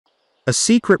A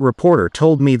secret reporter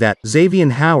told me that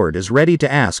Xavien Howard is ready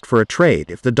to ask for a trade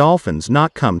if the Dolphins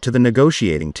not come to the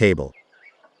negotiating table.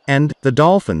 And the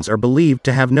Dolphins are believed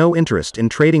to have no interest in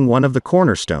trading one of the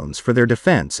cornerstones for their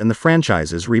defense and the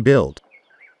franchise's rebuild.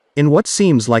 In what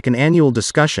seems like an annual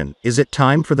discussion, is it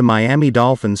time for the Miami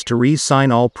Dolphins to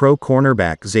re-sign All-Pro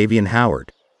cornerback Xavien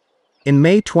Howard? In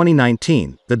May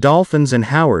 2019, the Dolphins and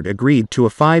Howard agreed to a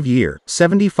 5-year,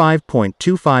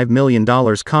 $75.25 million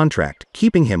contract,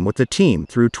 keeping him with the team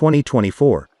through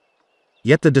 2024.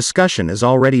 Yet the discussion is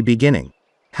already beginning.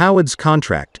 Howard's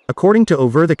contract, according to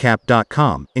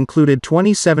overthecap.com, included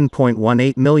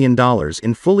 $27.18 million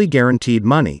in fully guaranteed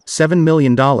money, $7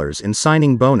 million in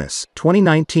signing bonus,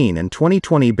 2019 and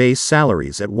 2020 base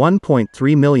salaries at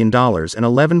 $1.3 million and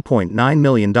 $11.9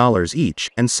 million each,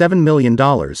 and $7 million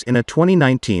in a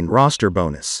 2019 roster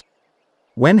bonus.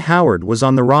 When Howard was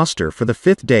on the roster for the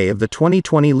 5th day of the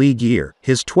 2020 league year,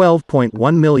 his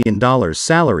 $12.1 million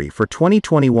salary for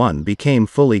 2021 became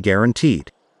fully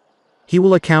guaranteed. He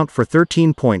will account for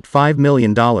 $13.5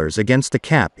 million against the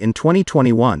cap in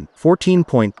 2021,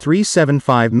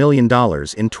 $14.375 million in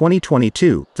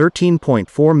 2022,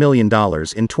 $13.4 million in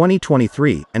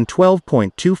 2023, and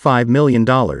 $12.25 million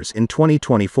in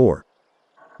 2024.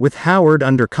 With Howard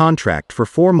under contract for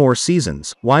 4 more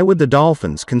seasons, why would the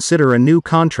Dolphins consider a new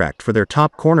contract for their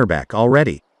top cornerback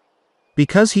already?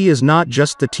 Because he is not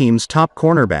just the team's top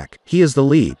cornerback, he is the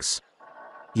league's.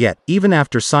 Yet, even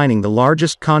after signing the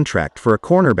largest contract for a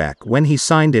cornerback when he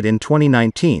signed it in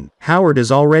 2019, Howard is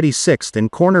already 6th in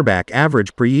cornerback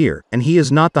average per year, and he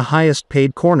is not the highest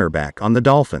paid cornerback on the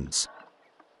Dolphins.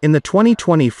 In the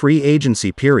 2020 free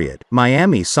agency period,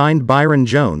 Miami signed Byron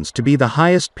Jones to be the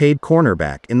highest paid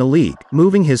cornerback in the league,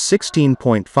 moving his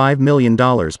 $16.5 million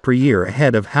per year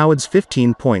ahead of Howard's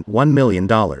 $15.1 million.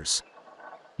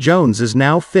 Jones is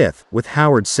now 5th, with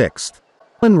Howard 6th.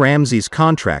 Jalen Ramsey's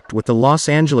contract with the Los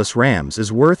Angeles Rams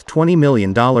is worth $20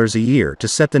 million a year to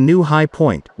set the new high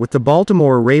point, with the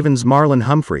Baltimore Ravens' Marlon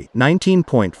Humphrey,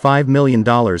 $19.5 million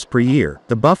per year,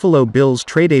 the Buffalo Bills'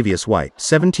 Tre'Davious White,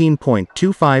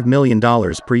 $17.25 million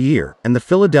per year, and the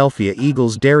Philadelphia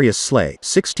Eagles' Darius Slay,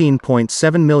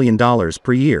 $16.7 million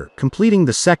per year, completing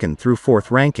the 2nd through 4th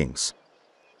rankings.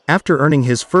 After earning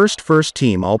his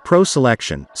first-team All-Pro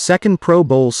selection, 2nd Pro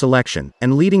Bowl selection,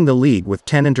 and leading the league with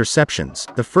 10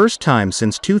 interceptions, the first time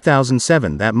since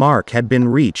 2007 that mark had been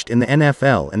reached in the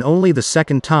NFL and only the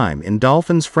 2nd time in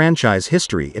Dolphins franchise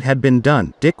history it had been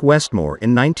done, Dick Westmore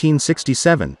in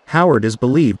 1967, Howard is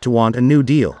believed to want a new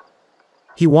deal.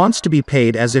 He wants to be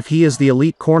paid as if he is the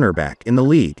elite cornerback in the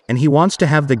league, and he wants to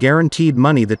have the guaranteed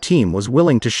money the team was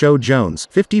willing to show Jones,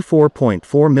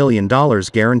 $54.4 million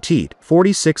guaranteed,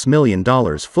 $46 million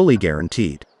fully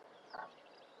guaranteed.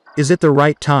 Is it the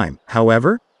right time,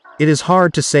 however? It is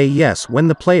hard to say yes when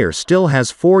the player still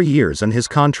has 4 years on his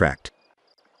contract.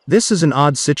 This is an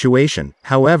odd situation,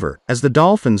 however, as the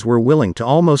Dolphins were willing to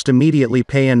almost immediately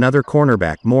pay another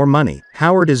cornerback more money.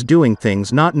 Howard is doing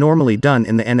things not normally done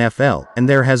in the NFL, and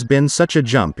there has been such a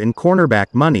jump in cornerback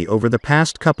money over the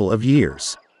past couple of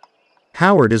years.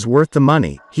 Howard is worth the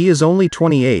money, he is only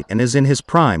 28 and is in his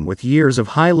prime with years of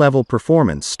high-level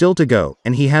performance still to go,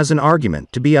 and he has an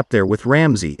argument to be up there with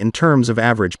Ramsey in terms of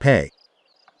average pay.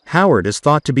 Howard is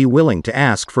thought to be willing to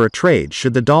ask for a trade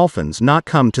should the Dolphins not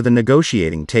come to the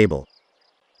negotiating table.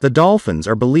 The Dolphins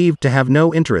are believed to have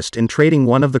no interest in trading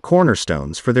one of the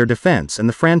cornerstones for their defense and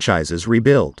the franchise's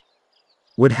rebuild.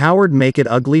 Would Howard make it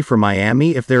ugly for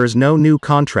Miami if there is no new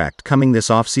contract coming this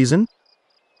offseason?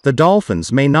 The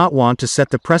Dolphins may not want to set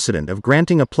the precedent of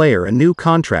granting a player a new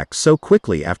contract so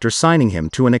quickly after signing him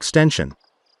to an extension.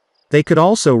 They could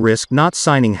also risk not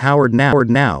signing Howard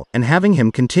now and having him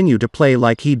continue to play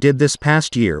like he did this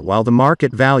past year while the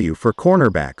market value for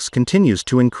cornerbacks continues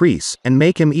to increase and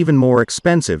make him even more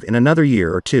expensive in another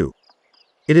year or two.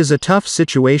 It is a tough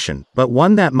situation, but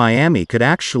one that Miami could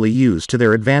actually use to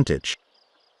their advantage.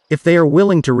 If they are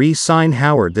willing to re-sign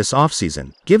Howard this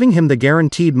offseason, giving him the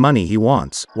guaranteed money he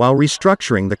wants, while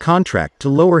restructuring the contract to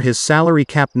lower his salary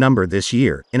cap number this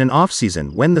year, in an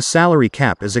offseason when the salary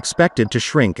cap is expected to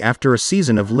shrink after a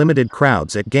season of limited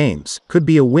crowds at games, could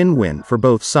be a win-win for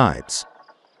both sides.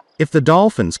 If the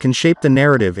Dolphins can shape the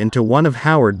narrative into one of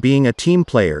Howard being a team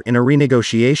player in a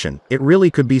renegotiation, it really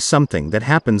could be something that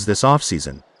happens this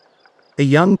offseason. A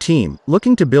young team,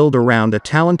 looking to build around a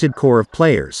talented core of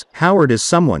players, Howard is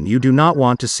someone you do not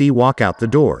want to see walk out the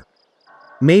door.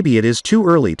 Maybe it is too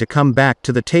early to come back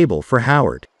to the table for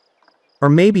Howard. Or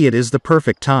maybe it is the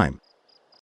perfect time.